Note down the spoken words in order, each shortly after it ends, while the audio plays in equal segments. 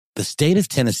The state of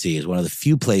Tennessee is one of the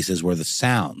few places where the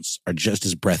sounds are just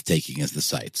as breathtaking as the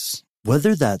sights.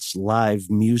 Whether that's live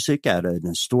music at an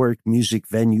historic music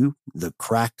venue, the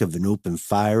crack of an open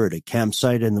fire at a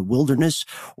campsite in the wilderness,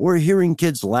 or hearing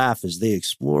kids laugh as they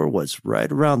explore what's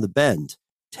right around the bend,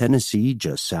 Tennessee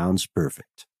just sounds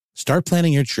perfect. Start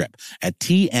planning your trip at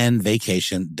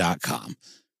tnvacation.com.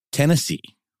 Tennessee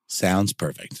sounds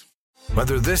perfect.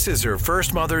 Whether this is her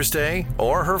first Mother's Day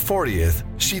or her 40th,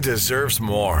 she deserves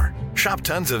more. Shop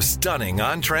tons of stunning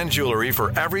on-trend jewelry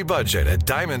for every budget at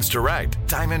Diamonds Direct.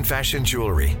 Diamond fashion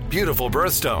jewelry, beautiful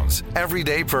birthstones,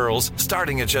 everyday pearls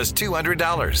starting at just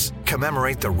 $200.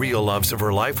 Commemorate the real loves of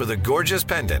her life with a gorgeous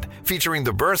pendant featuring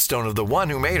the birthstone of the one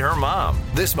who made her mom.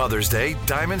 This Mother's Day,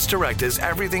 Diamonds Direct is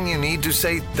everything you need to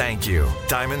say thank you.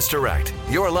 Diamonds Direct,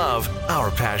 your love,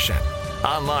 our passion.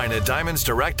 Online at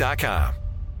diamondsdirect.com.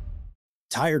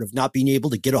 Tired of not being able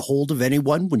to get a hold of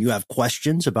anyone when you have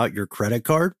questions about your credit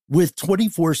card? With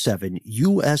 24/7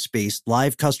 U.S.-based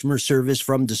live customer service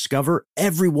from Discover,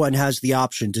 everyone has the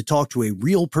option to talk to a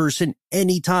real person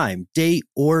anytime, day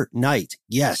or night.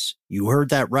 Yes, you heard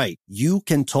that right. You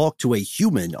can talk to a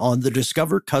human on the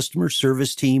Discover customer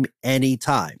service team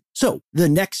anytime. So the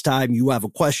next time you have a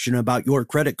question about your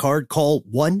credit card, call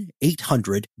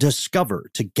 1-800-DISCOVER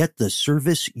to get the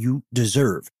service you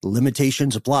deserve.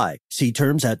 Limitations apply. See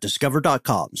terms at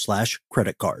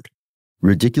discover.com/credit card.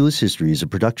 Ridiculous History is a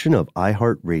production of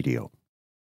iHeartRadio.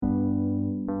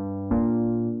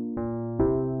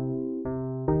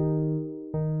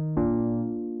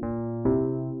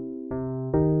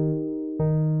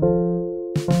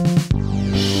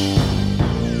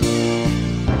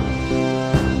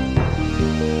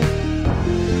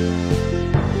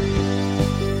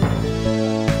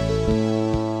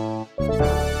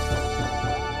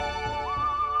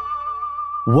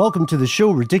 Welcome to the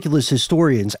show, Ridiculous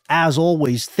Historians. As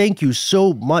always, thank you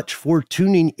so much for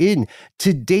tuning in.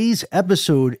 Today's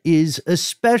episode is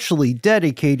especially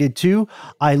dedicated to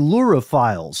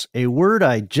Ailurophiles, a word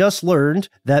I just learned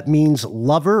that means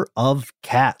lover of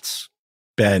cats.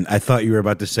 Ben, I thought you were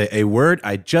about to say a word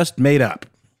I just made up,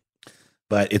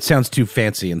 but it sounds too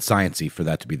fancy and sciencey for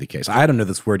that to be the case. I don't know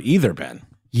this word either, Ben.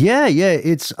 Yeah,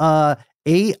 it's Ailuro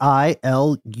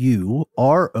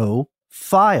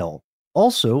file.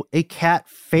 Also, a cat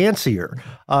fancier.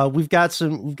 We've got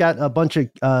a bunch of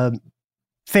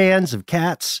fans of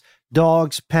cats,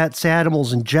 dogs, pets,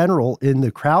 animals in general in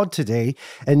the crowd today.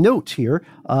 And note here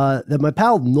that my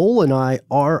pal Noel and I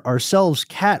are ourselves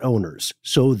cat owners,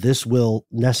 so this will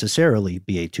necessarily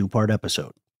be a two-part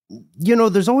episode. You know,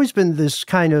 there's always been this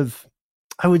kind of,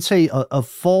 I would say, a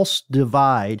false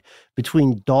divide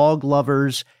between dog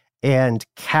lovers and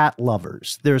cat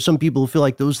lovers. There are some people who feel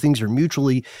like those things are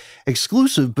mutually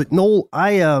exclusive, but Noel,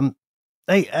 I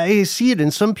see it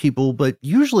in some people, but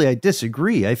usually I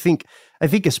disagree. I think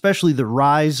especially the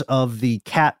rise of the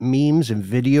cat memes and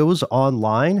videos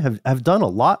online have done a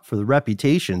lot for the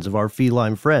reputations of our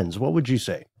feline friends. What would you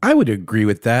say? I would agree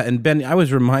with that. And Ben, I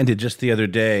was reminded just the other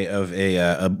day of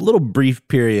a little brief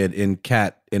period in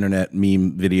cat internet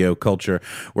meme video culture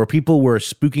where people were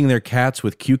spooking their cats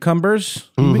with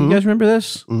cucumbers. Mm-hmm. You guys remember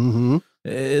this? Mm-hmm.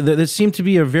 There seemed to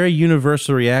be a very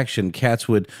universal reaction. Cats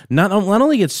would not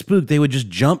only get spooked, they would just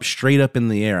jump straight up in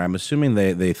the air. I'm assuming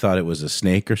they thought it was a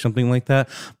snake or something like that.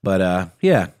 But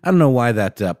yeah, I don't know why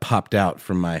that popped out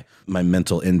from my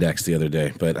mental index the other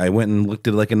day. But I went and looked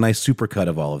at like a nice supercut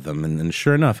of all of them. And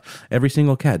sure enough, every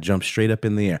single cat jumped straight up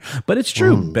in the air. But it's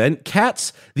true, Ben.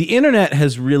 Cats, the internet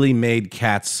has really made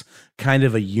cats kind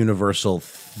of a universal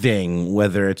thing,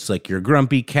 whether it's like your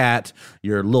grumpy cat,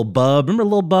 your Lil Bub. Remember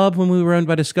Lil Bub when we were owned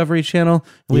by Discovery Channel?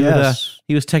 Yes.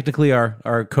 He was technically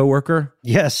our coworker.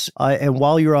 Yes. And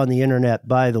while you're on the internet,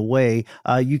 by the way,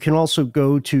 you can also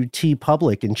go to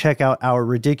TeePublic and check out our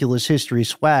Ridiculous History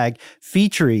swag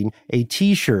featuring a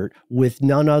t-shirt with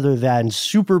none other than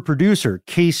super producer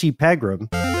Casey Pegram.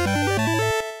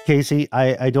 Casey,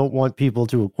 I don't want people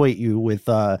to equate you with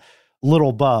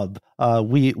Little Bub.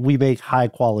 We make high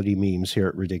quality memes here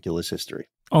at Ridiculous History.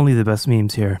 Only the best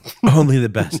memes here. Only the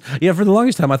best. Yeah, for the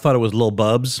longest time, I thought it was Lil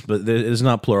Bubs, but it is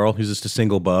not plural. He's just a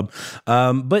single bub.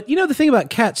 But, you know, the thing about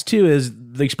cats, too, is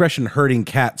the expression herding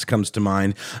cats comes to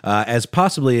mind as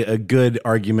possibly a good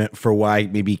argument for why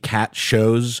maybe cat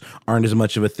shows aren't as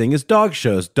much of a thing as dog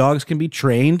shows. Dogs can be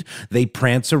trained. They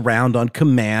prance around on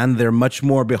command. They're much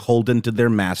more beholden to their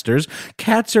masters.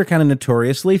 Cats are kind of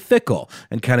notoriously fickle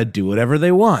and kind of do whatever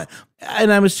they want.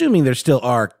 And I'm assuming there still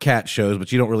are cat shows,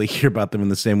 but you don't really hear about them in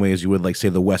the same way as you would, like, say,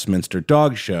 the Westminster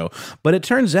Dog Show. But it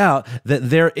turns out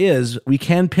that we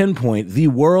can pinpoint the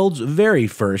world's very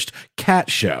first cat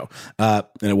show.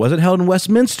 And it wasn't held in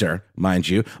Westminster, mind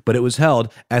you, but it was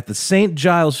held at the St.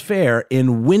 Giles Fair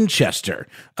in Winchester,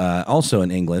 also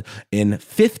in England, in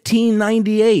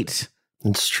 1598.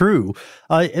 It's true.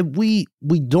 We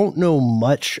don't know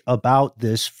much about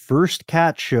this first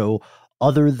cat show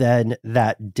other than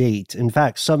that date. In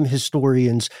fact, some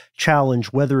historians challenge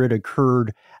whether it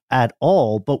occurred at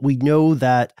all, but we know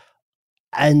that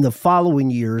in the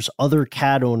following years, other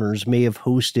cat owners may have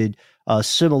hosted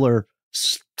similar,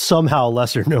 somehow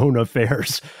lesser known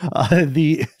affairs.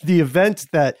 The event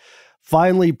that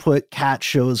finally put cat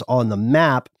shows on the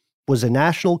map was a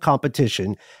national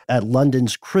competition at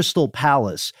London's Crystal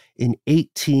Palace in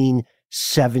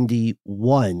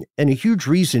 1871. And a huge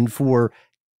reason for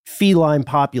feline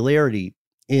popularity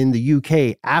in the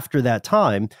UK after that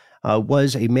time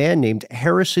was a man named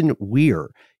Harrison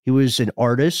Weir. He was an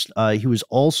artist. He was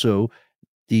also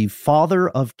the father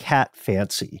of cat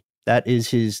fancy. That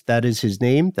is his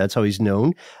name. That's how he's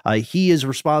known. He is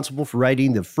responsible for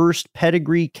writing the first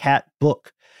pedigree cat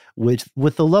book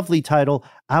with the lovely title,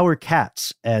 Our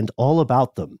Cats and All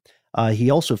About Them. He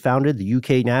also founded the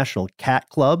UK National Cat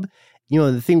Club. You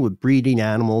know, the thing with breeding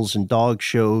animals and dog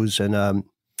shows. And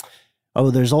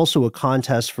there's also a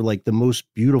contest for like the most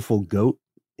beautiful goat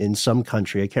in some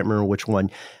country. I can't remember which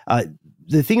one.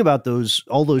 The thing about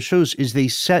all those shows is they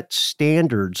set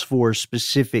standards for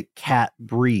specific cat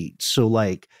breeds. So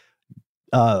like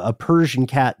a Persian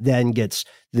cat then gets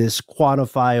this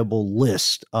quantifiable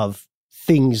list of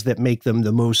things that make them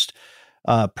the most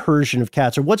Persian of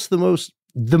cats, or what's the most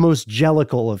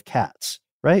jellicle of cats,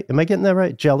 right? Am I getting that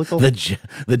right? Jellicle?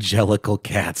 The jellicle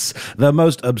cats, the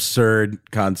most absurd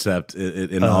concept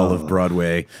in all of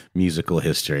Broadway musical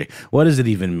history. What does it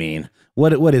even mean?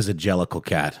 What is a jellicle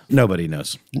cat? Nobody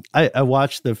knows. I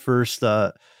watched the first,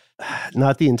 not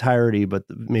the entirety, but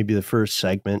maybe the first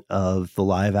segment of the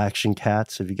live action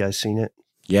Cats. Have you guys seen it?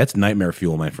 Yeah, it's nightmare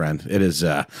fuel, my friend. It is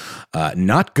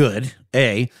not good,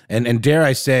 and dare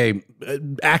I say,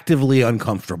 actively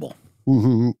uncomfortable.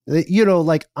 Mm-hmm. You know,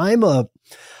 like I'm a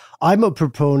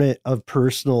proponent of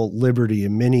personal liberty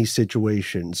in many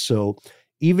situations. So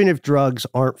even if drugs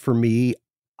aren't for me,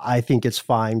 I think it's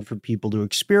fine for people to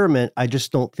experiment. I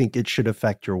just don't think it should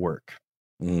affect your work.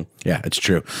 Yeah, it's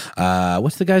true.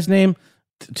 What's the guy's name?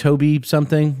 Toby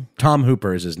something? Tom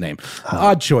Hooper is his name.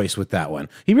 Odd choice with that one.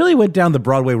 He really went down the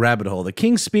Broadway rabbit hole. The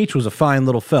King's Speech was a fine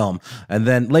little film, and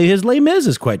then his Les Mis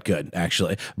is quite good,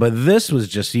 actually. But this was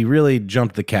just, he really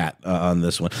jumped the cat on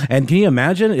this one. And can you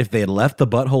imagine if they had left the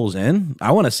buttholes in?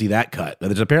 I want to see that cut.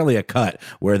 There's apparently a cut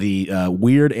where the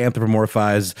weird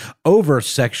anthropomorphized,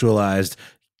 over-sexualized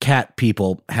cat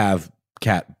people have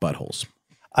cat buttholes.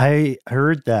 I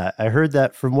heard that. I heard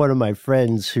that from one of my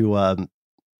friends who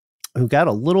got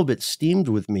a little bit steamed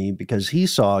with me because he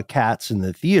saw Cats in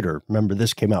the theater. Remember,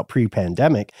 this came out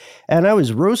pre-pandemic, and I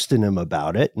was roasting him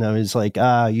about it. And I was like,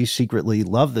 you secretly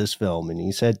love this film. And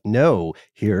he said, no,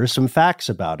 here are some facts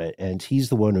about it. And he's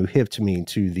the one who hipped me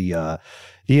to the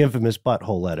infamous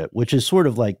butthole edit, which is sort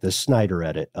of like the Snyder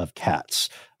edit of Cats.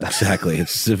 Exactly.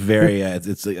 It's a very,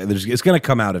 it's going to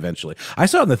come out eventually. I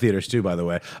saw it in the theaters too, by the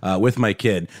way, with my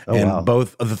kid.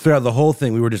 Both throughout the whole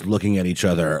thing, we were just looking at each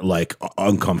other like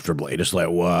uncomfortably, just like,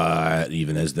 what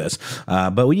even is this?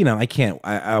 But you know,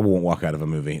 I won't walk out of a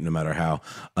movie no matter how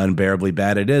unbearably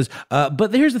bad it is.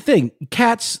 But here's the thing.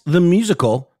 Cats, the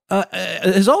musical,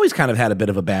 has always kind of had a bit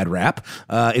of a bad rap.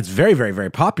 It's very, very,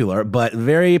 very popular, but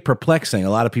very perplexing. A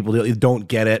lot of people don't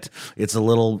get it. It's a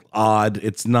little odd.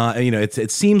 It's not, you know,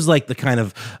 it seems like the kind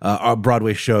of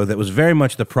Broadway show that was very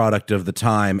much the product of the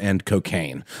time and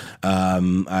cocaine.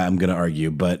 I'm going to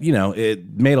argue, but you know,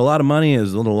 it made a lot of money. It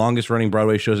was one of the longest running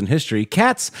Broadway shows in history.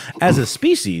 Cats as a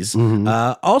species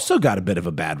also got a bit of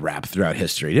a bad rap throughout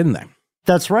history, didn't they?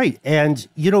 That's right. And,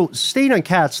 you know, staying on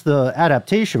Cats, the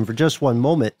adaptation for just one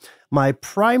moment, my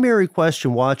primary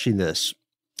question watching this,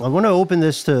 I want to open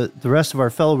this to the rest of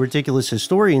our fellow ridiculous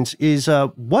historians, is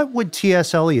what would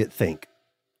T.S. Eliot think?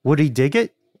 Would he dig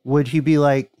it? Would he be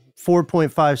like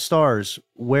 4.5 stars?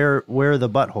 Where are the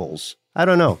buttholes? I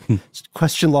don't know. It's a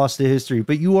question lost to history.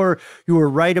 But you were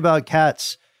right about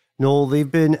cats, Noel.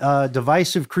 They've been a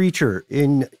divisive creature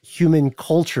in human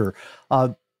culture.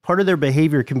 Part of their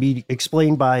behavior can be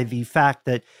explained by the fact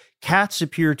that cats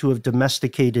appear to have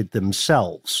domesticated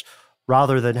themselves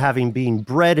rather than having been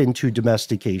bred into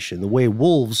domestication, the way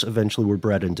wolves eventually were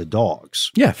bred into dogs.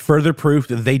 Yeah, further proof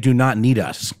that they do not need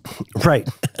us. Right,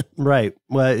 right.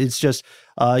 Well, it's just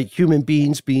Human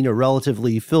beings, being a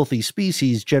relatively filthy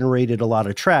species, generated a lot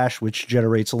of trash, which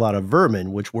generates a lot of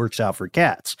vermin, which works out for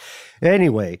cats.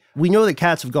 Anyway, we know that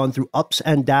cats have gone through ups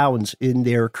and downs in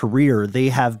their career. They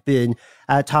have been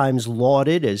at times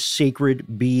lauded as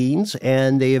sacred beings,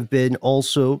 and they have been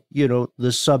also,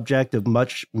 the subject of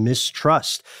much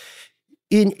mistrust.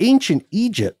 In ancient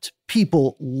Egypt,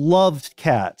 people loved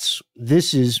cats.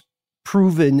 This is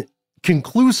proven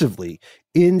conclusively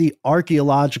in the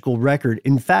archaeological record.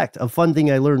 In fact, a fun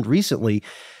thing I learned recently,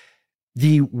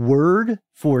 the word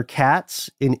for cats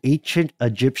in ancient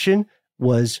Egyptian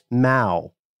was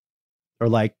Mao, or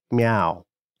like meow,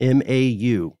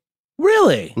 M-A-U.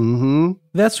 Really? Mm-hmm.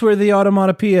 That's where the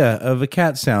automatopoeia of a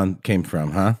cat sound came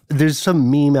from, huh? There's some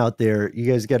meme out there.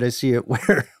 You guys got to see it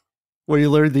where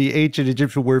you learn the ancient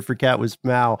Egyptian word for cat was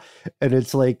Mao. And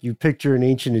it's like you picture an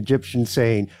ancient Egyptian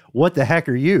saying, "What the heck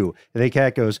are you?" And the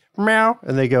cat goes, "Meow."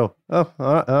 And they go, "Oh,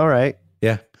 all right."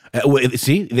 Yeah.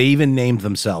 See, they even named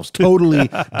themselves. Totally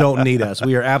don't need us.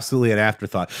 We are absolutely an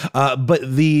afterthought. But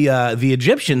the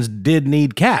Egyptians did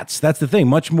need cats. That's the thing,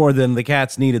 much more than the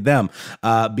cats needed them,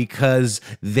 because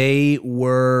they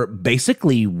were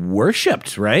basically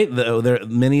worshipped, right?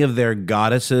 Many of their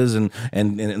goddesses and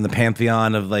the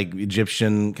pantheon of like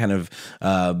Egyptian kind of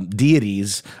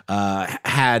deities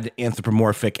had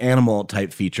anthropomorphic animal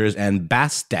type features, and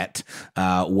Bastet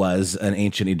was an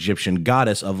ancient Egyptian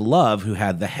goddess of love who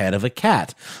had the head of a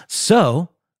cat. So,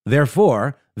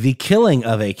 therefore, the killing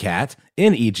of a cat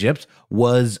in Egypt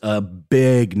was a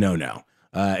big no-no.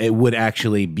 It would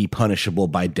actually be punishable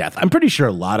by death. I'm pretty sure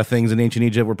a lot of things in ancient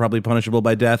Egypt were probably punishable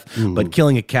by death, but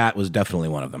killing a cat was definitely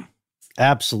one of them.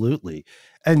 Absolutely.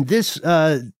 And this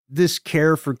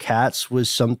care for cats was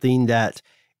something that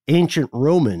ancient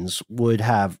Romans would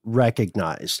have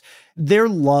recognized. Their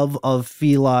love of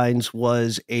felines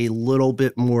was a little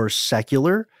bit more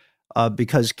secular,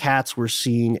 because cats were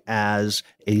seen as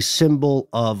a symbol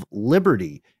of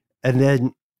liberty. And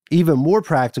then even more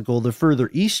practical, the further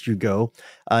east you go,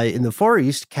 in the Far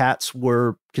East, cats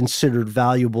were considered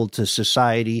valuable to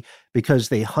society because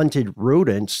they hunted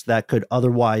rodents that could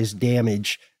otherwise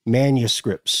damage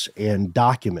manuscripts and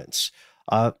documents.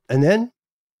 And then,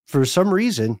 for some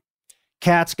reason,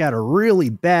 cats got a really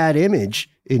bad image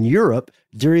in Europe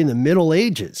during the Middle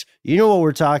Ages. You know what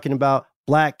we're talking about?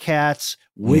 Black cats,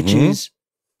 witches,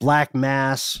 black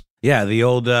mass. Yeah, the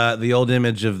old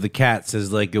image of the cats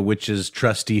is like a witch's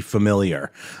trusty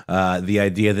familiar. The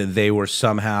idea that they were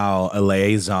somehow a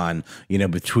liaison,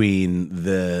 between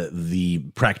the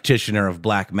practitioner of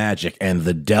black magic and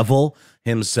the devil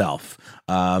himself.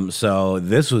 So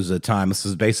this was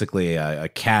basically a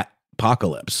cat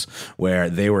apocalypse where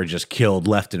they were just killed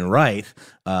left and right,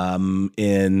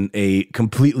 in a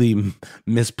completely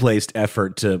misplaced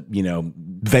effort to,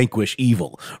 vanquish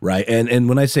evil, right? And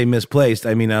when I say misplaced,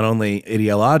 I mean not only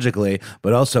ideologically,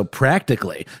 but also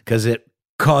practically, because it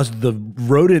caused the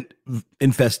rodent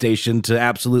infestation to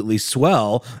absolutely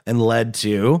swell and led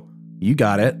to, you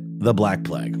got it, the Black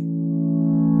Plague.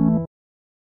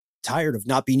 Tired of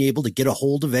not being able to get a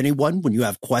hold of anyone when you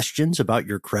have questions about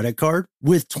your credit card?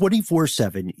 With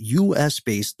 24/7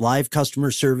 U.S.-based live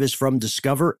customer service from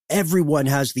Discover, everyone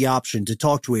has the option to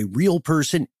talk to a real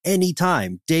person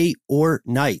anytime, day or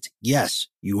night. Yes,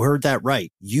 you heard that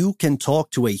right. You can talk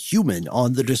to a human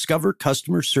on the Discover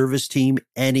customer service team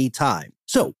anytime.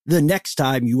 So the next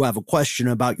time you have a question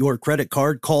about your credit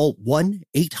card, call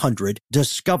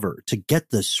 1-800-DISCOVER to get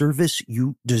the service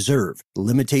you deserve.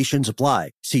 Limitations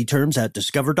apply. See terms at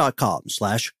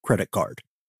discover.com/credit card.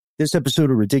 This episode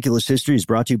of Ridiculous History is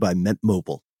brought to you by Mint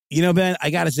Mobile. Ben,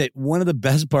 I got to say, one of the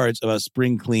best parts about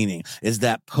spring cleaning is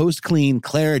that post-clean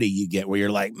clarity you get where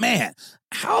you're like, man,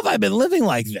 how have I been living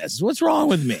like this? What's wrong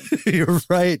with me? You're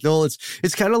right, Noel.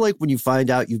 It's kind of like when you find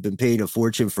out you've been paying a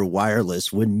fortune for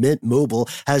wireless when Mint Mobile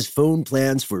has phone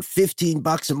plans for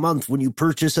 $15 a month when you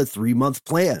purchase a 3-month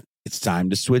plan. It's time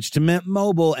to switch to Mint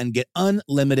Mobile and get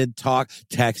unlimited talk,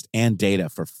 text, and data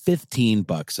for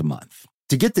 $15 a month.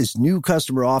 To get this new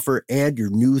customer offer and your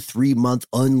new 3-month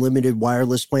unlimited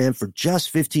wireless plan for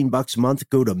just $15 a month,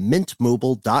 go to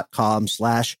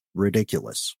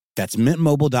mintmobile.com/ridiculous. That's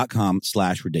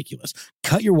mintmobile.com/ridiculous.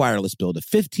 Cut your wireless bill to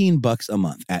 $15 a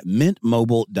month at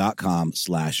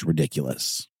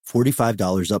mintmobile.com/ridiculous.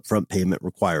 $45 upfront payment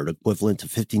required, equivalent to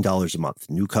 $15 a month.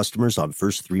 New customers on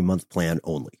first 3-month plan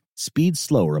only. Speed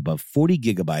slower above 40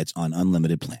 gigabytes on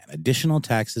unlimited plan. Additional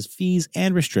taxes, fees,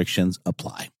 and restrictions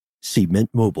apply. See Mint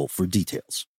Mobile for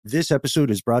details. This episode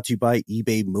is brought to you by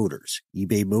eBay Motors.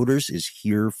 eBay Motors is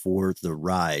here for the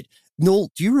ride.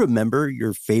 Noel, do you remember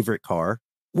your favorite car?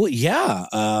 Well, yeah.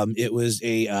 It was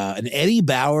an Eddie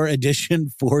Bauer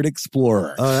edition Ford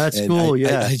Explorer. Oh, that's And cool.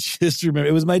 I just remember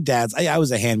it was my dad's. I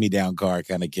was a hand-me-down car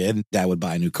kind of kid. Dad would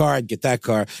buy a new car, I'd get that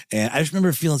car. And I just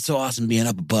remember feeling so awesome being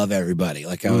up above everybody,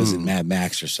 like I was in Mad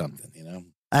Max or something, you know?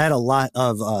 I had a lot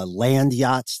of land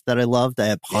yachts that I loved. I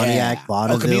had Pontiac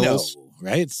Bonnevilles.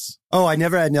 Right? Oh, I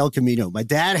never had an El Camino. My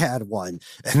dad had one,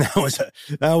 and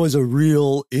that was a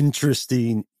real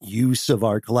interesting use of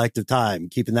our collective time,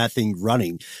 keeping that thing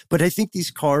running. But I think these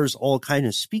cars all kind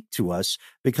of speak to us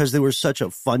because they were such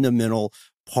a fundamental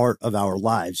part of our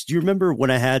lives. Do you remember when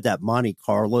I had that Monte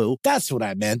Carlo? That's what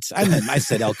I meant. I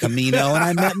said El Camino, and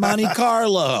I meant Monte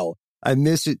Carlo. I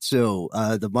miss it so.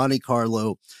 The Monte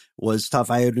Carlo was tough.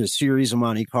 I had a series of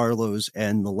Monte Carlos,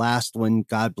 and the last one,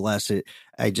 God bless it,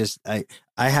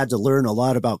 I had to learn a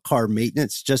lot about car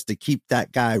maintenance just to keep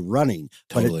that guy running.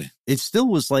 Totally. But it still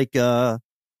was like a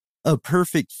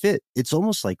perfect fit. It's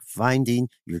almost like finding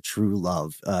your true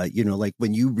love. Like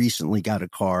when you recently got a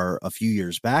car a few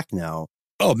years back now.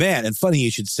 Oh, man. And funny you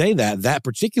should say that. That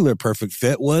particular perfect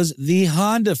fit was the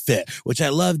Honda Fit, which I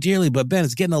love dearly. But, Ben,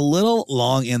 it's getting a little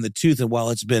long in the tooth. And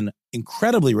while it's been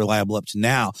incredibly reliable up to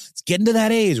now, it's getting to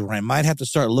that age where I might have to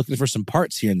start looking for some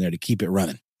parts here and there to keep it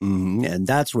running. Mm-hmm. And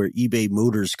that's where eBay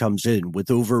Motors comes in. With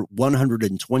over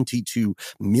 122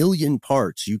 million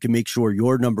parts, you can make sure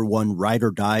your number one ride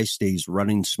or die stays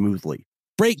running smoothly.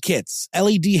 Brake kits,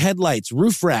 LED headlights,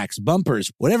 roof racks,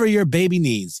 bumpers, whatever your baby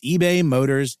needs, eBay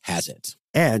Motors has it.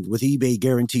 And with eBay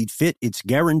Guaranteed Fit, it's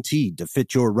guaranteed to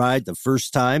fit your ride the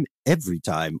first time, every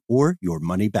time, or your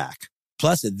money back.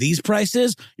 Plus, at these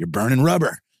prices, you're burning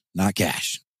rubber, not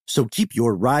cash. So keep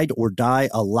your ride or die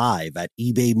alive at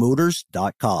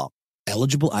ebaymotors.com.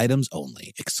 Eligible items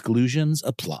only. Exclusions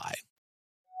apply.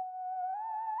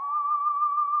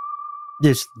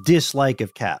 This dislike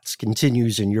of cats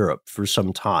continues in Europe for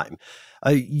some time.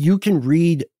 You can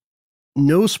read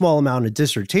no small amount of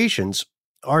dissertations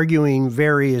arguing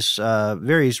various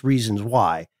reasons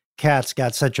why cats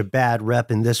got such a bad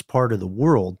rep in this part of the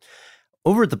world.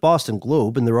 Over at the Boston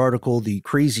Globe, in their article, The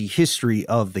Crazy History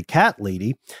of the Cat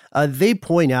Lady, they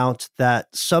point out that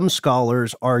some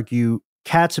scholars argue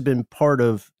cats have been part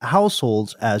of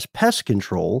households as pest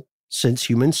control since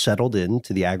humans settled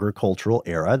into the agricultural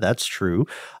era. That's true.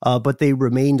 But they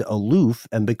remained aloof,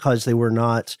 and because they were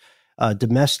not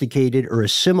domesticated or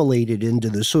assimilated into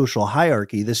the social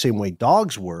hierarchy the same way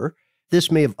dogs were, this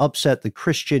may have upset the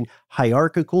Christian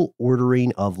hierarchical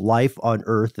ordering of life on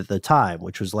earth at the time,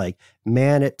 which was like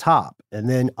man at top and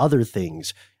then other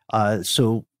things.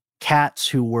 So cats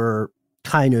who were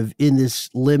kind of in this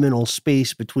liminal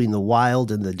space between the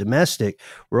wild and the domestic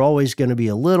were always going to be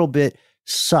a little bit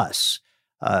sus.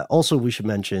 Also, we should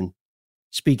mention,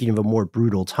 speaking of a more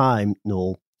brutal time,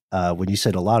 Noel, when you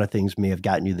said a lot of things may have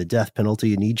gotten you the death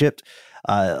penalty in Egypt,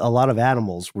 a lot of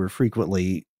animals were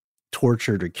frequently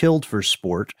tortured or killed for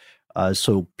sport.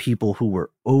 So people who were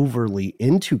overly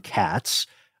into cats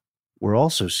were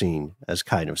also seen as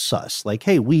kind of sus. Like,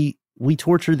 hey, we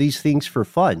torture these things for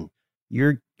fun.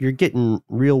 You're getting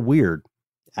real weird,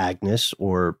 Agnes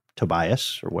or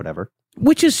Tobias or whatever.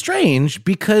 Which is strange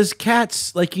because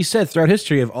cats, like you said, throughout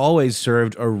history have always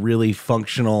served a really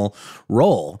functional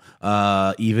role.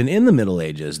 Even in the Middle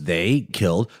Ages, they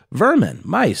killed vermin,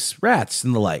 mice, rats,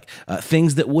 and the like.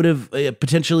 Things that would have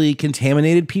potentially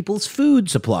contaminated people's food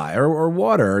supply or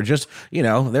water, or just,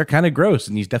 they're kind of gross,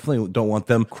 and you definitely don't want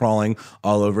them crawling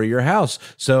all over your house.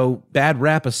 So bad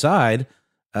rap aside,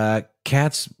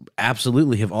 cats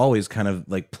absolutely have always kind of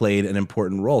like played an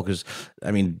important role because,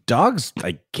 dogs,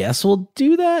 I guess, will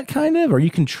do that kind of, or you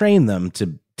can train them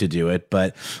to do it,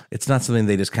 but it's not something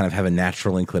they just kind of have a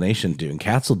natural inclination to do. And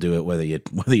cats will do it whether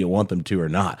you want them to or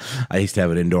not. I used to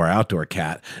have an indoor-outdoor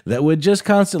cat that would just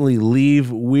constantly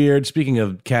leave weird, speaking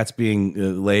of cats being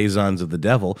liaisons of the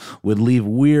devil, would leave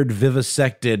weird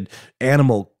vivisected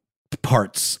animal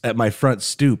parts at my front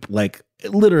stoop, like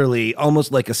literally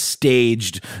almost like a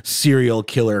staged serial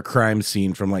killer crime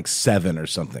scene from like Seven or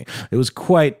something. It was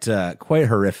quite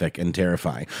horrific and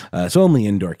terrifying. So only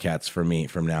indoor cats for me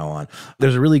from now on.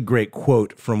 There's a really great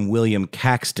quote from William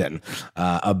Caxton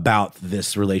about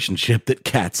this relationship that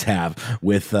cats have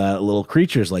with little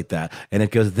creatures like that. And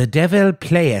it goes, "The devil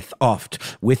playeth oft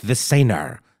with the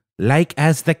sinner, like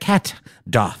as the cat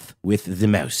doth with the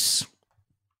mouse."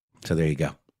 So there you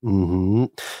go. Mm-hmm.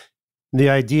 The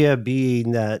idea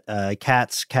being that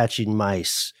cats catching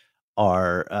mice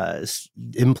are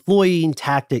employing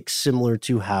tactics similar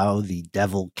to how the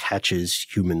devil catches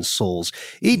human souls.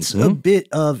 It's a bit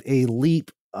of a leap.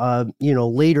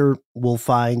 Later we'll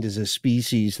find as a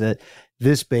species that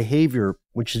this behavior,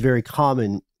 which is very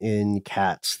common in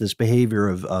cats, this behavior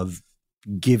of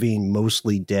giving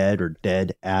mostly dead or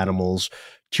dead animals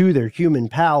to their human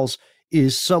pals,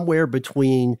 is somewhere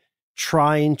between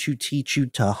trying to teach you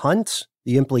to hunt,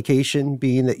 the implication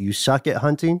being that you suck at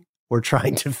hunting, or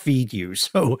trying to feed you.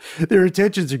 So their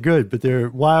intentions are good, but they're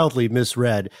wildly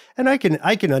misread. And I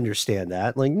can understand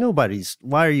that. Like,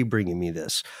 why are you bringing me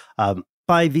this?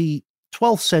 By the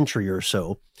 12th century or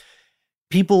so,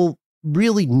 people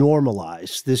really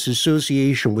normalized this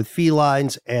association with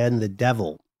felines and the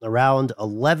devil. Around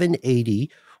 1180,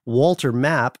 Walter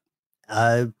Map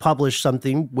published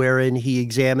something wherein he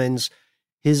examines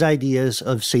his ideas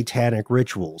of satanic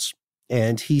rituals.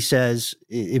 And he says,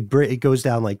 it goes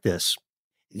down like this.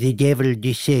 The devil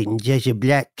descends as a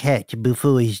black cat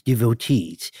before his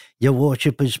devotees. The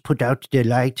worshippers put out the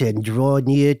light and draw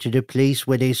near to the place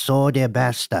where they saw their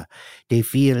master. They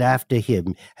feel after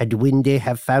him, and when they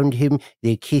have found him,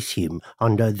 they kiss him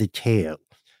under the tail.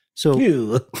 So,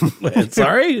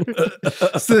 sorry?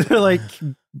 So they're like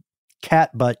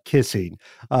cat butt kissing.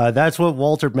 That's what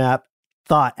Walter Map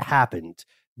thought happened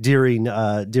during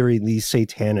these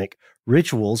satanic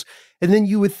rituals. And then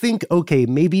you would think, okay,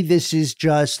 maybe this is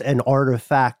just an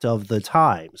artifact of the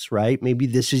times, right? Maybe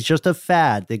this is just a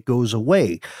fad that goes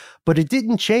away. But it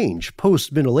didn't change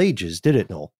post-Middle Ages, did it,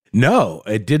 Noel? No,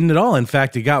 it didn't at all. In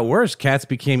fact, it got worse. Cats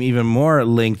became even more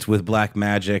linked with black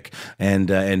magic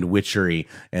and witchery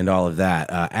and all of that.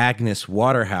 Agnes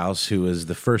Waterhouse, who was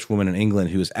the first woman in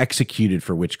England who was executed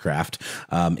for witchcraft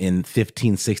in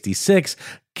 1566,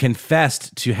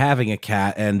 confessed to having a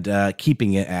cat and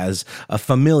keeping it as a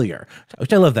familiar,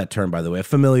 which I love that term, by the way. A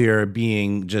familiar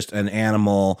being just an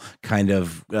animal kind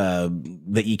of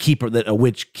that you keep, that a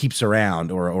witch keeps around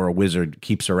or a wizard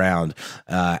keeps around.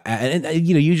 And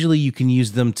usually you can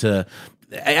use them to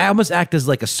almost act as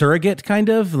like a surrogate, kind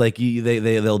of like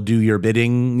they'll do your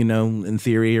bidding, in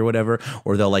theory or whatever,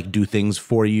 or they'll like do things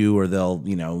for you, or they'll,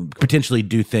 potentially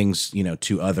do things,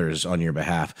 to others on your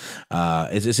behalf.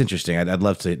 It's interesting. I'd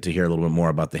love to hear a little bit more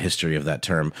about the history of that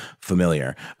term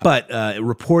familiar. But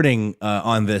reporting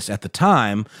on this at the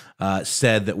time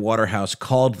said that Waterhouse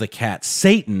called the cat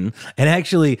Satan and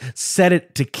actually set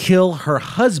it to kill her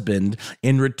husband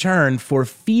in return for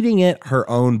feeding it her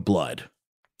own blood.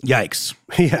 Yikes.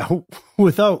 Yeah,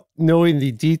 without knowing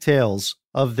the details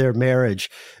of their marriage,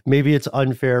 maybe it's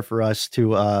unfair for us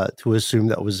to assume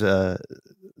that was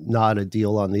not a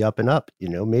deal on the up and up.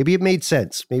 Maybe it made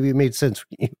sense. Maybe it made sense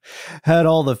when you had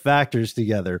all the factors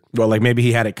together. Well, like maybe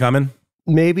he had it coming.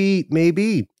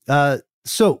 Maybe.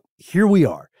 So here we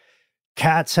are.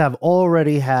 Cats have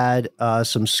already had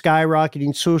some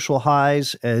skyrocketing social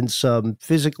highs and some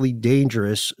physically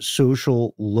dangerous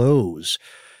social lows.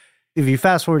 If you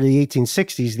fast forward to the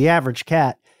 1860s, the average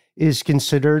cat is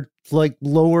considered like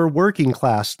lower working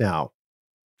class now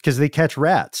because they catch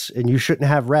rats, and you shouldn't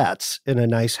have rats in a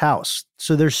nice house.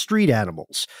 So they're street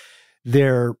animals.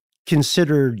 They're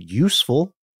considered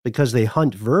useful because they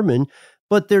hunt vermin,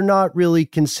 but they're not really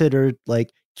considered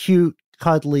like cute,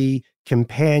 cuddly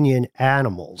companion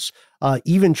animals.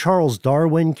 Even Charles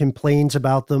Darwin complains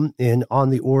about them in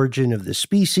On the Origin of the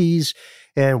Species.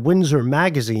 And Windsor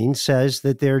Magazine says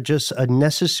that they're just a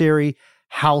necessary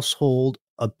household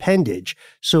appendage.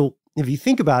 So if you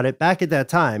think about it, back at that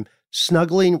time,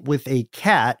 snuggling with a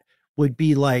cat would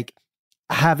be like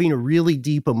having a really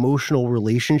deep emotional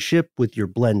relationship with your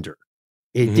blender.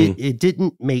 It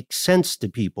didn't make sense to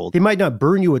people. They might not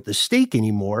burn you at the stake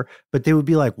anymore, but they would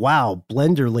be like, wow,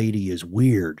 Blender Lady is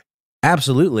weird.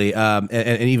 Absolutely. And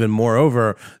even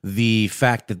moreover, the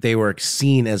fact that they were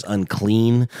seen as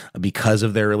unclean because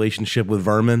of their relationship with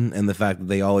vermin and the fact that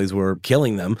they always were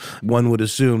killing them, one would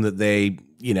assume that they,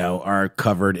 are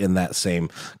covered in that same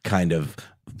kind of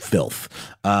filth.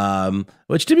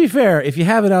 Which, to be fair, if you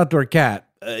have an outdoor cat,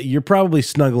 you're probably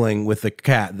snuggling with a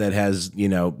cat that has,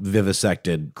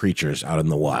 vivisected creatures out in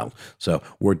the wild. So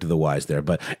word to the wise there.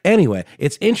 But anyway,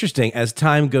 it's interesting as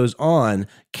time goes on,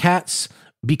 cats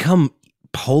become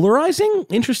polarizing,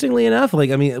 interestingly enough. Like,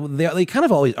 I mean, they kind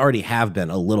of already have been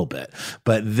a little bit,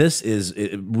 but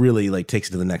it really like takes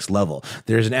it to the next level.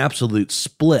 There's an absolute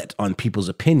split on people's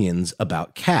opinions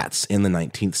about cats in the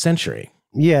 19th century.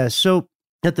 Yeah. So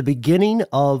at the beginning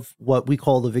of what we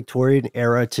call the Victorian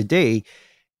era today,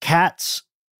 cats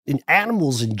and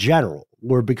animals in general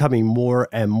were becoming more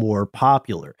and more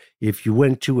popular. If you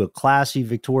went to a classy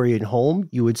Victorian home,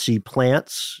 you would see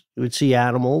plants, you would see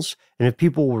animals, and if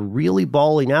people were really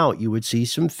balling out, you would see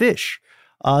some fish.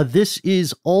 This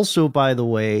is also, by the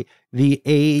way, the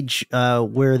age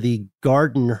where the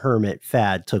garden hermit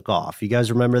fad took off. You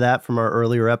guys remember that from our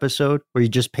earlier episode where you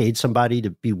just paid somebody to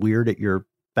be weird at your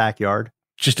backyard?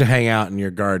 Just to hang out in your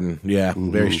garden. Yeah,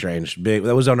 very strange. Big.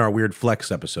 That was on our Weird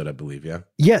Flex episode, I believe, yeah?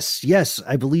 Yes,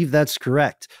 I believe that's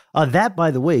correct. That,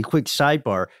 by the way, quick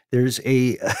sidebar, there's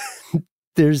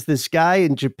this guy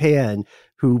in Japan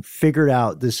who figured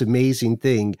out this amazing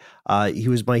thing. He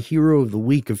was my hero of the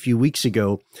week a few weeks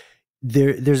ago.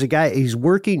 There's a guy, he's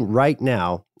working right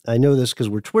now. I know this because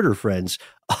we're Twitter friends.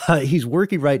 He's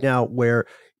working right now where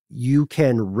you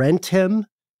can rent him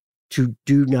to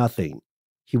do nothing.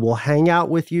 He will hang out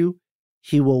with you.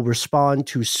 He will respond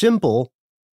to simple,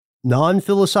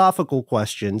 non-philosophical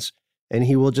questions, and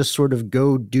he will just sort of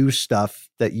go do stuff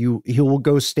that he will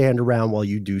go stand around while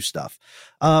you do stuff.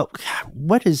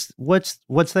 What's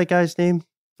that guy's name?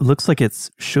 Looks like it's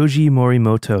Shoji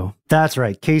Morimoto. That's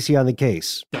right. Casey on the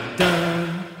case.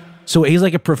 So he's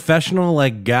like a professional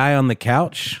guy on the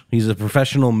couch. He's a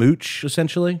professional mooch,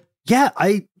 essentially. Yeah,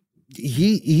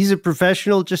 he's a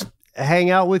professional, just hang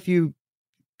out with you,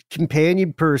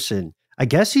 companion person. I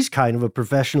guess he's kind of a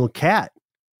professional cat.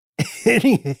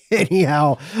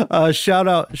 Anyhow, shout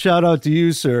out to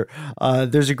you, sir.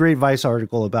 There's a great Vice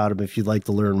article about him if you'd like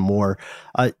to learn more.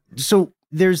 So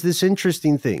there's this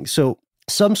interesting thing. So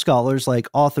some scholars, like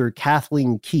author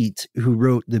Kathleen Keat, who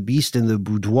wrote The Beast in the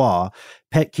Boudoir,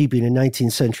 Pet Keeping in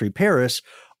 19th Century Paris,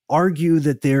 argue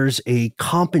that there's a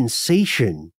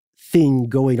compensation thing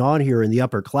going on here in the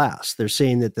upper class. They're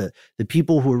saying that the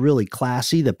people who are really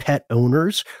classy, the pet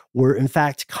owners, were in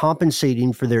fact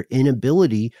compensating for their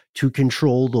inability to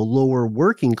control the lower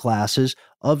working classes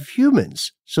of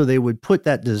humans. So they would put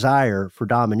that desire for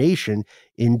domination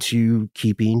into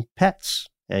keeping pets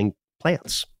and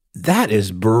plants. That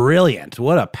is brilliant.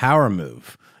 What a power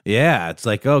move. Yeah, it's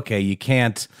like, okay, you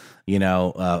can't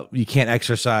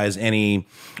exercise any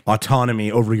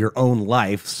autonomy over your own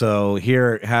life. So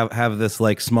here, have this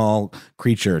small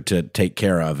creature to take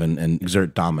care of and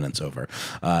exert dominance over.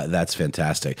 That's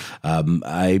fantastic.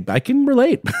 I can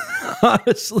relate.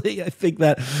 Honestly, I think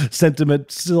that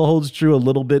sentiment still holds true a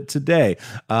little bit today.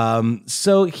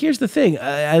 So here's the thing: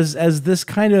 as this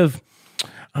kind of,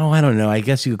 I don't know, I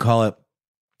guess you could call it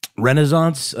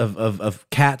renaissance of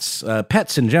cats,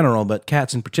 pets in general, but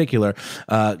cats in particular,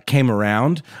 came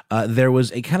around. There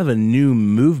was a kind of a new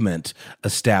movement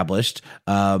established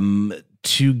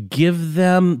to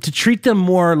treat them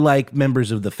more like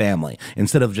members of the family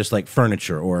instead of just like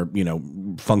furniture or,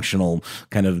 functional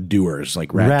kind of doers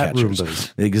like rat catchers.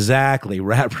 Roombas. Exactly.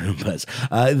 Rat Roombas.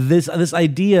 This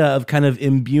idea of kind of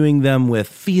imbuing them with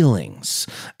feelings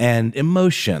and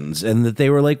emotions and that they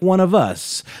were like one of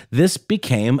us. This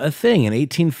became a thing. In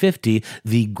 1850,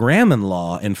 the Grammon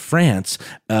Law in France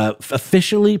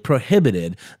officially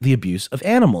prohibited the abuse of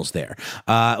animals there,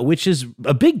 which is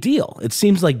a big deal. It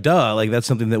seems like that's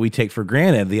something that we take for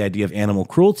granted, the idea of animal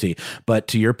cruelty. But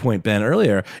to your point, Ben,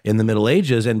 earlier, in the Middle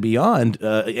Ages and beyond,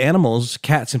 animals,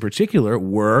 cats in particular,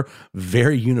 were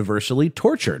very universally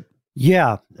tortured.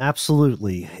 Yeah,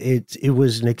 absolutely. It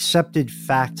was an accepted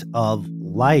fact of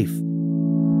life.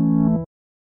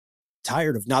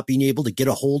 Tired of not being able to get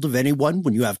a hold of anyone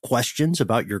when you have questions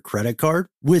about your credit card?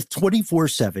 With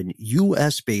 24/7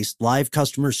 U.S.-based live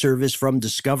customer service from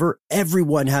Discover,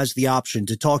 everyone has the option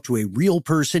to talk to a real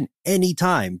person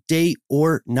anytime, day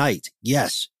or night.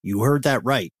 Yes, you heard that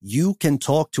right. You can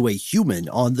talk to a human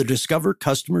on the Discover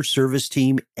customer service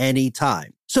team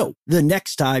anytime. So the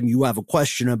next time you have a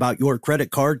question about your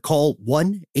credit card, call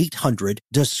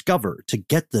 1-800-DISCOVER to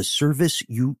get the service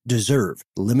you deserve.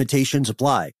 Limitations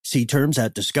apply. See terms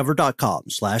at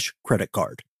discover.com/credit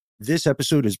card. This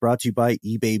episode is brought to you by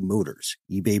eBay Motors.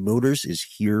 eBay Motors is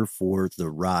here for the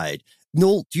ride.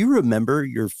 Noel, do you remember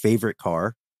your favorite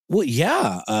car? Well,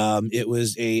 yeah. It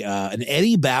was an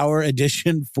Eddie Bauer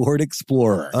edition Ford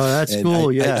Explorer. Oh, that's cool.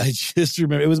 I just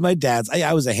remember it was my dad's.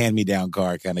 I was a hand-me-down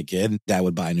car kind of kid. Dad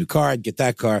would buy a new car. I'd get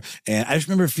that car. And I just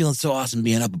remember feeling so awesome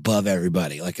being up above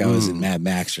everybody, like I was in Mad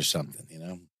Max or something,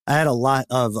 I had a lot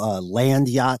of land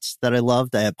yachts that I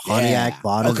loved. I had Pontiac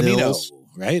Bonnevilles.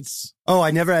 Right? Oh,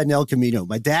 I never had an El Camino.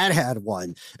 My dad had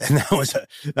one, and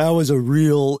that was a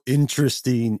real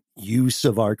interesting use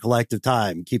of our collective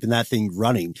time, keeping that thing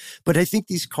running. But I think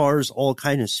these cars all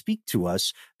kind of speak to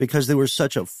us because they were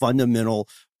such a fundamental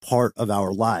part of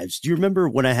our lives. Do you remember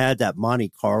when I had that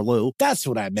Monte Carlo? That's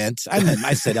what I meant.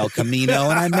 I said El Camino,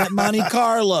 and I meant Monte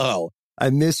Carlo. I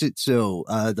miss it so.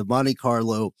 The Monte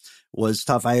Carlo was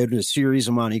tough. I had a series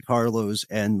of Monte Carlos,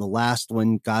 and the last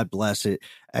one, God bless it,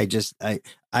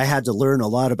 I had to learn a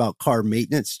lot about car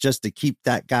maintenance just to keep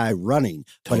that guy running.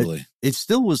 Totally. But it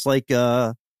still was like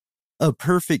a A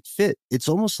perfect fit. It's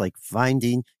almost like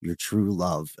finding your true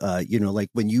love. Like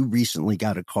when you recently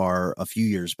got a car a few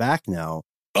years back now.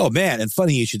 Oh, man. And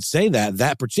funny you should say that.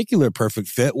 That particular perfect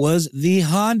fit was the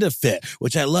Honda Fit,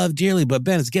 which I love dearly. But,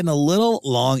 Ben, it's getting a little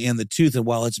long in the tooth. And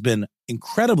while it's been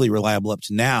incredibly reliable up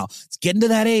to now, it's getting to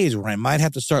that age where I might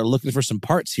have to start looking for some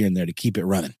parts here and there to keep it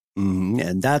running.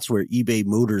 And that's where eBay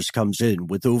Motors comes in.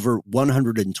 With over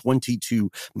 122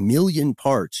 million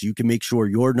parts, you can make sure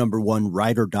your number one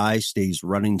ride or die stays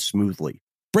running smoothly.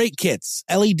 Brake kits,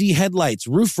 LED headlights,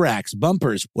 roof racks,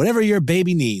 bumpers, whatever your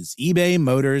baby needs, eBay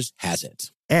Motors has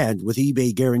it. And with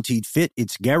eBay Guaranteed Fit,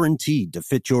 it's guaranteed to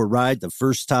fit your ride the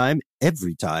first time,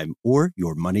 every time, or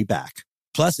your money back.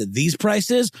 Plus, at these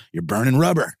prices, you're burning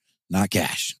rubber, not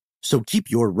cash. So keep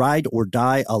your ride or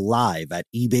die alive at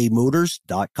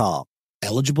ebaymotors.com.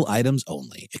 Eligible items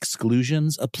only.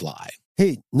 Exclusions apply.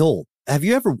 Hey, Noel, have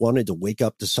you ever wanted to wake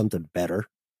up to something better?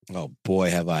 Oh,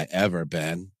 boy, have I ever,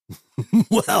 Ben.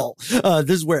 Well, this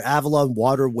is where Avalon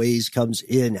Waterways comes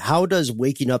in. How does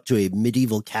waking up to a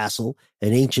medieval castle,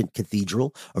 an ancient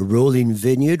cathedral, a rolling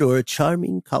vineyard, or a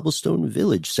charming cobblestone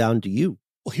village sound to you?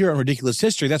 Well, here on Ridiculous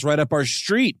History, that's right up our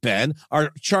street, Ben,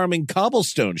 our charming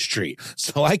cobblestone street.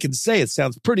 So I can say it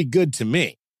sounds pretty good to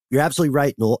me. You're absolutely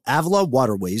right, Noel. Avalon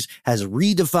Waterways has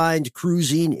redefined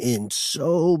cruising in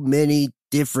so many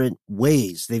different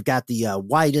ways. They've got the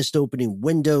widest opening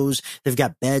windows. They've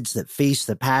got beds that face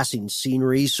the passing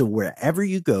scenery. So wherever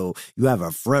you go, you have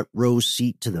a front row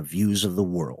seat to the views of the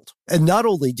world. And not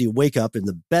only do you wake up in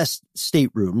the best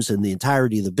staterooms in the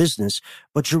entirety of the business,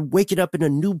 but you're waking up in a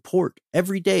new port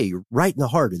every day, right in the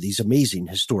heart of these amazing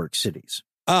historic cities.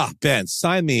 Ah, Ben,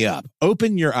 sign me up.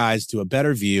 Open your eyes to a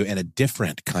better view and a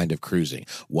different kind of cruising.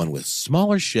 One with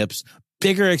smaller ships,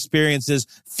 bigger experiences,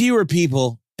 fewer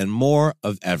people, and more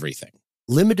of everything.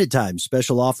 Limited time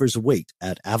special offers await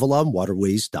at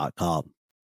avalonwaterways.com.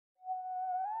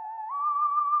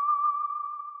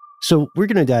 So we're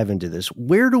going to dive into this.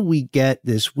 Where do we get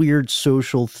this weird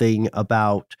social thing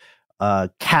about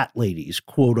cat ladies,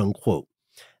 quote unquote?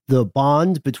 The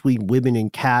bond between women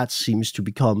and cats seems to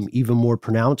become even more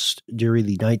pronounced during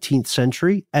the 19th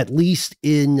century, at least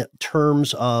in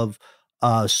terms of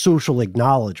social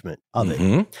acknowledgement of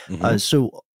it.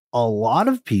 So a lot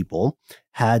of people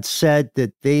had said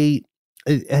that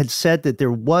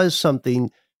there was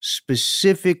something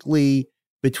specifically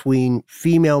between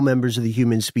female members of the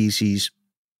human species,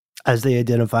 as they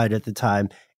identified at the time,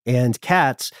 and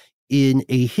cats in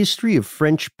A History of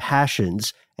French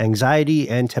Passions, Anxiety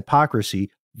and Hypocrisy,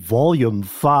 Volume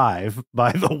 5,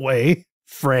 by the way,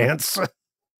 France.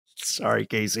 Sorry,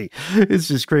 Casey. It's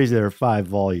just crazy. There are 5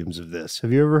 volumes of this.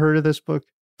 Have you ever heard of this book?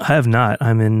 I have not.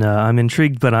 I'm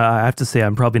intrigued, but I have to say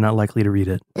I'm probably not likely to read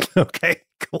it. Okay,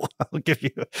 cool. I'll give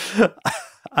you.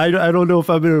 I don't know if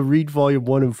I'm going to read volume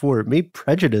 1 and 4. It may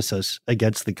prejudice us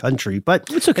against the country, but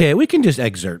it's okay. We can just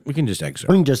excerpt.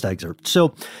 So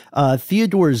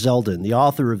Theodore Zeldin, the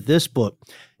author of this book,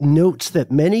 notes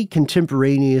that many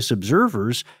contemporaneous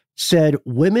observers said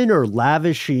women are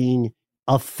lavishing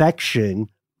affection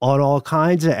on all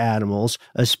kinds of animals,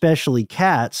 especially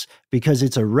cats, because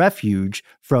it's a refuge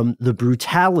from the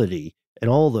brutality and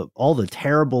all the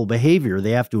terrible behavior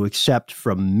they have to accept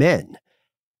from men.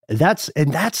 And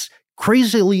that's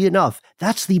crazily enough,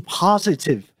 that's the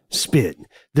positive spin.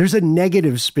 There's a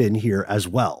negative spin here as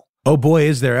well. Oh boy,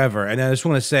 is there ever. And I just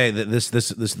want to say that this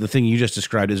the thing you just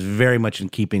described is very much in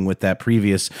keeping with that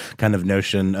previous kind of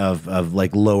notion of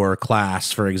like lower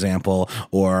class, for example,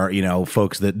 or, you know,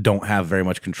 folks that don't have very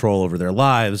much control over their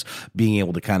lives being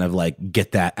able to kind of like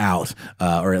get that out,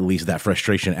 or at least that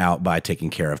frustration out by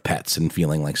taking care of pets and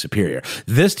feeling like superior.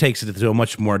 This takes it to a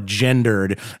much more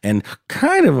gendered and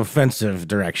kind of offensive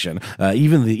direction.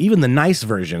 Even the nice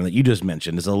version that you just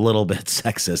mentioned is a little bit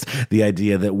sexist. The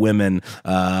idea that women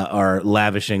are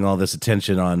lavishing all this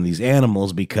attention on these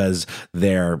animals because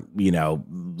they're, you know,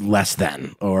 less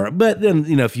than, but then,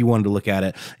 you know, if you wanted to look at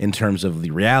it in terms of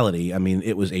the reality, I mean,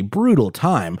 it was a brutal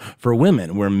time for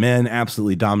women where men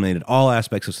absolutely dominated all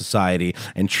aspects of society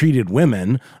and treated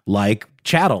women like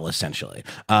chattel, essentially.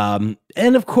 And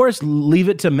of course, leave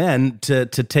it to men to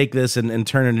take this and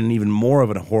turn it in even more of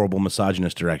a horrible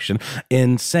misogynist direction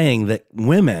in saying that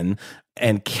women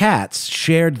and cats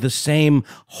shared the same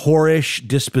whorish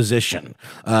disposition.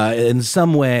 In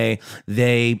some way,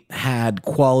 they had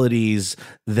qualities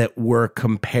that were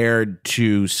compared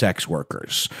to sex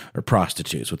workers or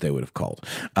prostitutes, what they would have called.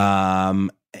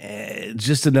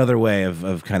 just another way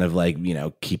of kind of like,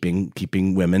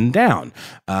 keeping women down,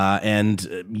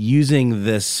 and using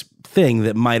this thing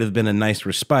that might have been a nice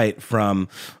respite from,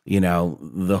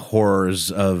 the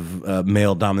horrors of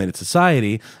male-dominated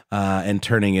society, and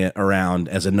turning it around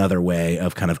as another way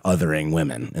of kind of othering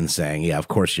women and saying, yeah, of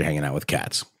course you're hanging out with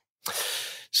cats.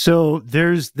 So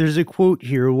there's a quote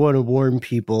here. I want to warn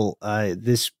people,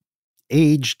 this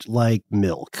aged like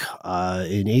milk.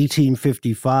 In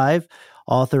 1855,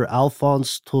 author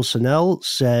Alphonse Toussaint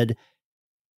said,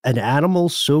 "An animal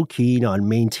so keen on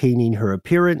maintaining her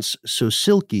appearance, so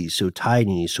silky, so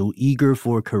tiny, so eager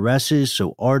for caresses,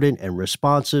 so ardent and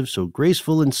responsive, so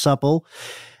graceful and supple,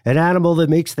 an animal that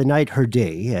makes the night her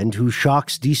day and who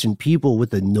shocks decent people with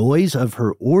the noise of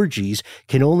her orgies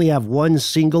can only have one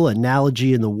single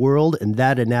analogy in the world, and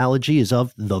that analogy is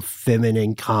of the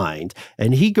feminine kind."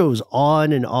 And he goes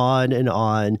on and on and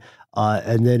on.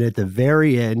 And then at the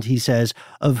very end, he says,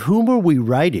 "Of whom are we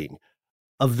writing?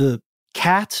 Of the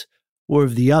cat or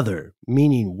of the other?"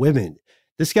 Meaning women.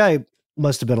 This guy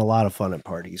must have been a lot of fun at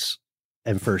parties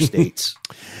and first dates.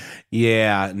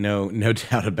 Yeah, no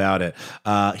doubt about it.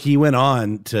 He went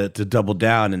on to double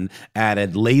down and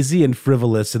added, "Lazy and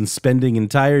frivolous and spending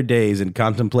entire days in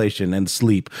contemplation and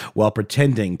sleep while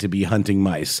pretending to be hunting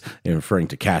mice," referring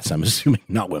to cats, I'm assuming,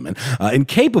 not women,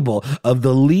 "incapable of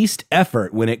the least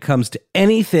effort when it comes to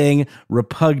anything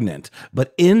repugnant,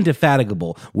 but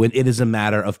indefatigable when it is a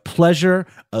matter of pleasure,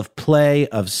 of play,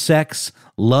 of sex,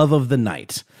 love of the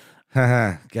night."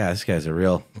 God, this guy's a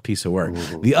real piece of work.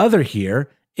 Ooh. The other here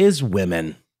is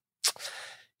women.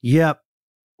 Yep.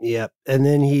 And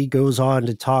then he goes on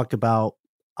to talk about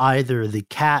either the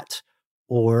cat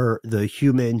or the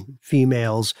human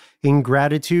female's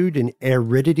ingratitude and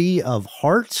aridity of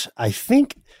heart. I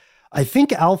think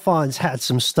Alphonse had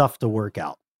some stuff to work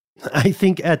out. I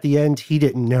think at the end he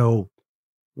didn't know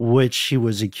which he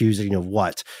was accusing of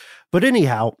what. But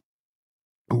anyhow,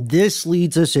 this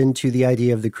leads us into the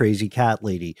idea of the crazy cat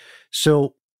lady.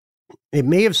 So it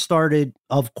may have started,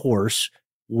 of course,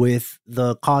 with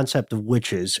the concept of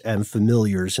witches and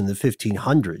familiars in the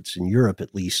 1500s, in Europe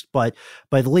at least. But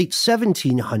by the late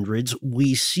 1700s,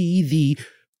 we see the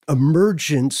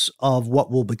emergence of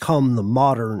what will become the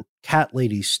modern cat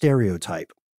lady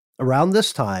stereotype. Around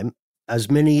this time,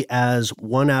 as many as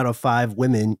 1 out of 5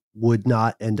 women would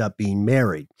not end up being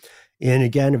married. And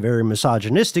again, a very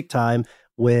misogynistic time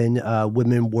when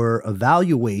women were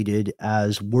evaluated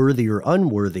as worthy or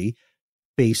unworthy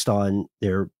based on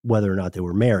their whether or not they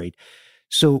were married.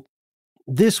 So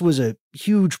this was a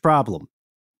huge problem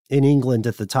in England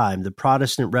at the time. The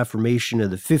Protestant Reformation of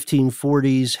the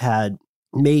 1540s had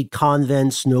made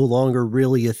convents no longer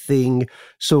really a thing.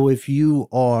 So if you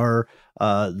are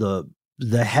the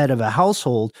head of a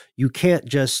household, you can't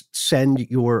just send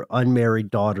your unmarried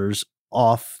daughters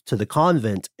off to the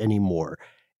convent anymore.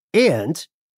 And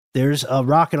there's a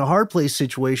rock and a hard place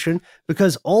situation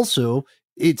because also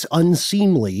it's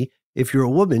unseemly if you're a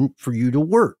woman for you to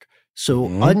work. So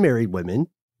unmarried women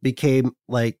became,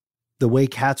 like the way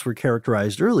cats were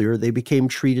characterized earlier, they became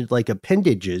treated like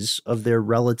appendages of their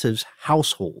relatives'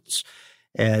 households.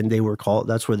 And they were called,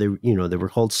 that's where they were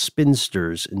called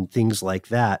spinsters and things like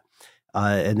that.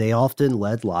 And they often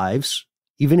led lives,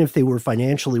 even if they were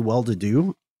financially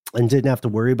well-to-do and didn't have to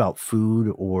worry about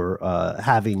food or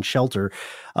having shelter,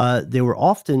 they were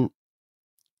often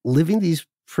living these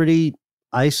pretty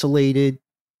isolated,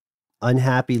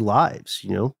 unhappy lives,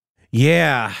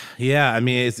 Yeah. I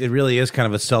mean, it really is kind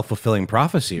of a self-fulfilling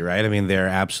prophecy, right? I mean, they're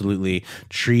absolutely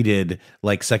treated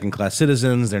like second-class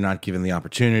citizens. They're not given the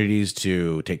opportunities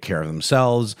to take care of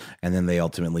themselves. And then they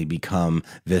ultimately become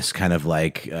this kind of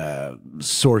like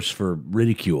source for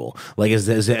ridicule, like as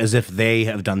if they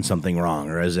have done something wrong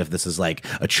or as if this is like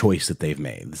a choice that they've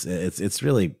made. It's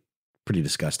really pretty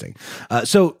disgusting.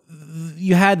 So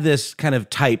you had this kind of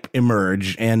type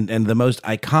emerge, and the most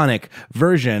iconic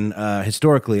version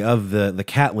historically of the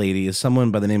cat lady is someone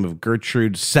by the name of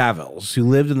Gertrude Savills, who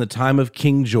lived in the time of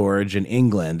King George in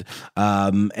England,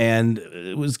 and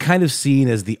it was kind of seen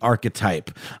as the archetype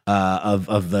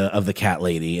of the cat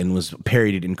lady, and was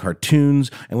parodied in cartoons,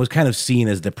 and was kind of seen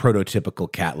as the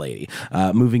prototypical cat lady.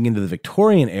 Moving into the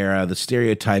Victorian era, the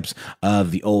stereotypes of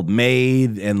the old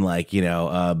maid and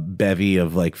bevy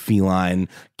of like feline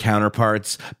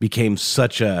counterparts became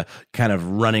such a kind of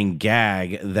running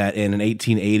gag that in an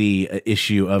 1880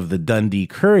 issue of the Dundee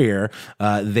Courier,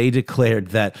 they declared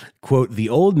that, quote, "the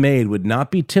old maid would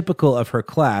not be typical of her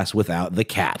class without the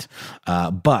cat,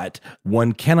 but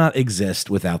one cannot exist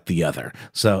without the other."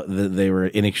 So they were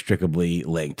inextricably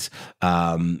linked.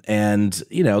 And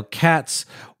cats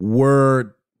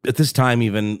were at this time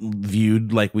even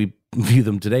viewed like we view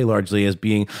them today, largely as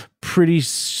being pretty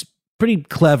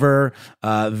clever,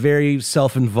 very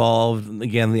self-involved.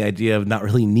 Again, the idea of not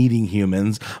really needing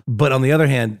humans. But on the other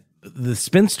hand, the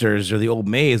spinsters or the old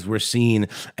maids were seen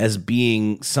as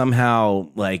being somehow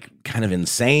like kind of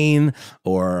insane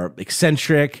or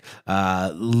eccentric,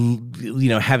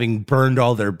 having burned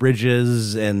all their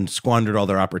bridges and squandered all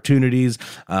their opportunities.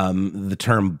 The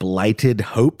term blighted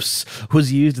hopes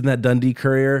was used in that Dundee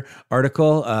Courier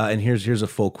article. And here's a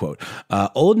full quote.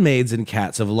 Old maids and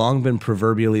cats have long been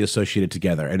proverbially associated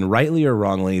together, and rightly or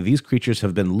wrongly, these creatures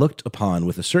have been looked upon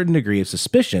with a certain degree of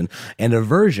suspicion and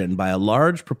aversion by a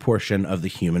large proportion of the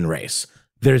human race.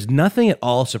 There's nothing at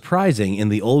all surprising in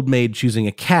the old maid choosing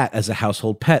a cat as a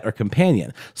household pet or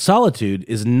companion. Solitude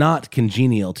is not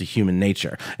congenial to human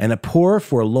nature, and a poor,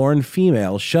 forlorn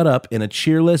female shut up in a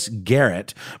cheerless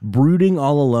garret, brooding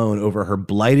all alone over her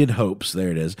blighted hopes, there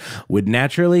it is, would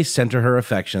naturally center her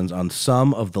affections on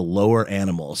some of the lower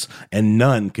animals, and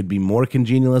none could be more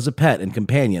congenial as a pet and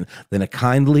companion than a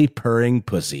kindly, purring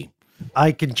pussy.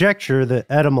 I conjecture that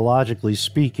etymologically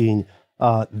speaking,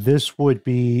 this would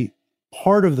be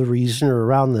part of the reason, or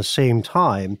around the same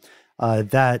time,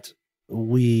 that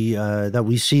we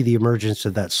see the emergence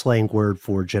of that slang word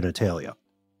for genitalia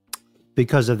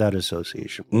because of that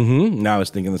association. Mm-hmm. Now I was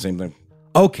thinking the same thing.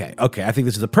 Okay. I think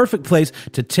this is a perfect place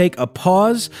to take a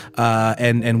pause,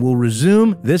 and we'll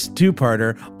resume this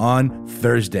two-parter on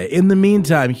Thursday. In the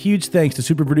meantime, huge thanks to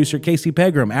super producer Casey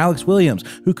Pegram, Alex Williams,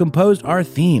 who composed our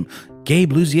theme,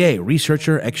 Gabe Luzier,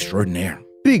 researcher extraordinaire.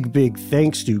 Big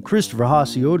thanks to Christopher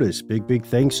Hasiotis. Big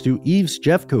thanks to Yves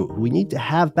Jeffcoat, who we need to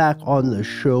have back on the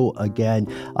show again.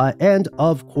 And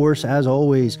of course, as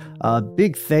always,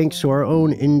 big thanks to our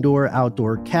own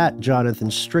indoor-outdoor cat, Jonathan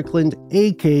Strickland,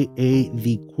 a.k.a.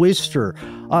 the Quister.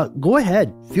 Go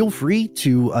ahead. Feel free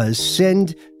to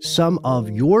send some of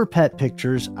your pet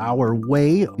pictures our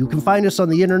way. You can find us on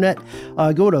the internet.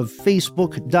 Go to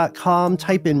facebook.com,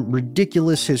 type in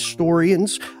Ridiculous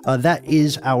Historians. That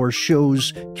is our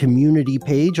show's community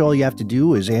page. All you have to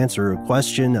do is answer a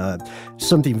question,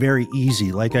 something very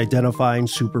easy, like identifying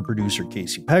super producer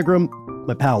Casey Pegram,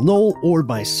 my pal Noel, or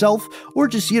myself, or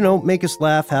just, make us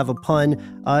laugh, have a pun.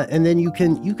 And then you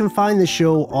can find the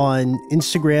show on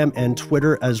Instagram and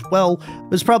Twitter as well.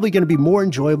 It's probably going to be more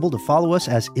enjoyable to follow us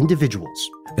as individuals.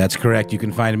 That's correct. You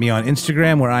can find me on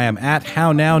Instagram, where I am at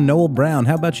HowNowNoelBrown.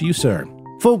 How about you, sir?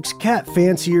 Folks, cat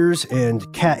fanciers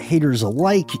and cat haters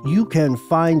alike, you can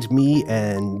find me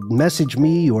and message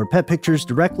me your pet pictures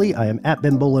directly. I am at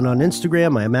Ben Bolin on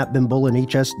Instagram. I am at Ben Bolin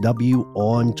HSW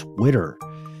on Twitter.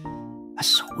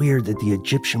 That's so weird that the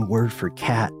Egyptian word for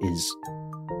cat is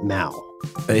Mao.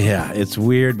 Yeah, it's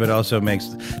weird, but also makes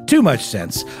too much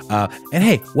sense. And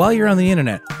hey, while you're on the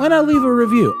internet, why not leave a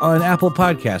review on Apple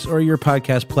Podcasts or your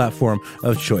podcast platform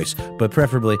of choice, but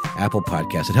preferably Apple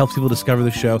Podcasts. It helps people discover the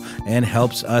show and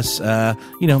helps us,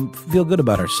 feel good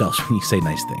about ourselves when you say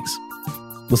nice things.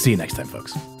 We'll see you next time,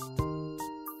 folks.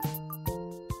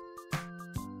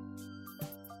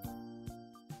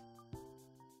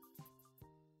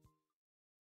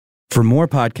 For more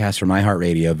podcasts from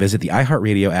iHeartRadio, visit the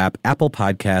iHeartRadio app, Apple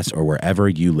Podcasts, or wherever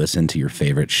you listen to your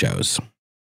favorite shows.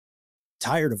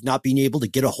 Tired of not being able to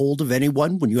get a hold of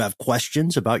anyone when you have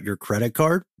questions about your credit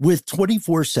card? With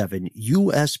 24/7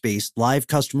 U.S.-based live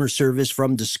customer service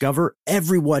from Discover,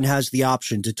 everyone has the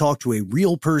option to talk to a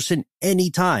real person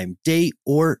anytime, day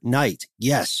or night.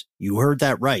 Yes, you heard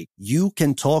that right. You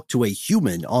can talk to a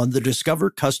human on the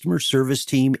Discover customer service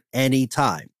team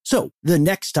anytime. So the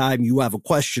next time you have a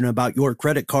question about your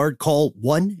credit card, call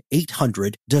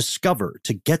 1-800-DISCOVER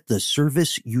to get the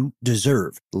service you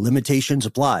deserve. Limitations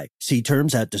apply. See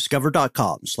terms at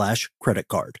discover.com/credit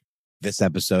card. This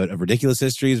episode of Ridiculous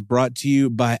History is brought to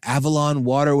you by Avalon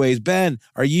Waterways. Ben,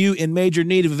 are you in major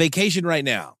need of a vacation right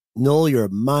now? Noel, you're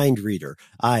a mind reader.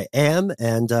 I am,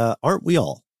 and aren't we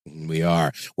all? We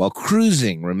are. While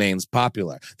cruising remains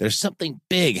popular, there's something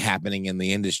big happening in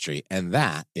the industry, and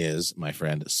that is, my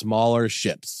friend, smaller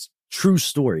ships. True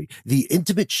story. The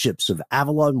intimate ships of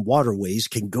Avalon Waterways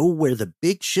can go where the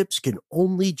big ships can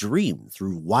only dream,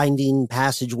 through winding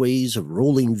passageways of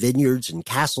rolling vineyards and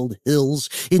castled hills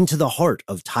into the heart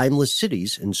of timeless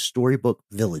cities and storybook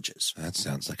villages. That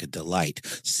sounds like a delight.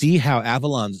 See how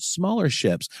Avalon's smaller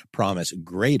ships promise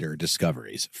greater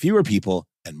discoveries, fewer people,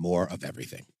 and more of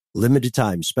everything. Limited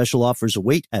time special offers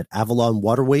await at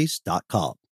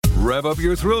AvalonWaterways.com. Rev up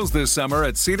your thrills this summer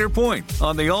at Cedar Point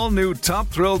on the all-new Top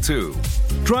Thrill 2.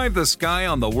 Drive the sky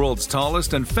on the world's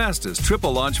tallest and fastest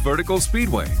triple-launch vertical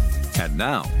speedway. And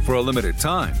now, for a limited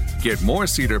time, get more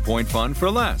Cedar Point fun for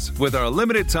less with our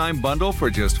limited-time bundle for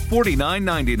just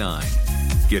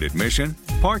 $49.99. Get admission,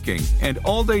 parking, and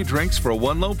all-day drinks for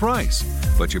one low price.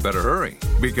 But you better hurry,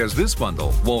 because this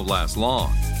bundle won't last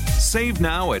long. Save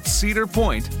now at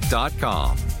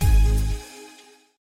cedarpoint.com.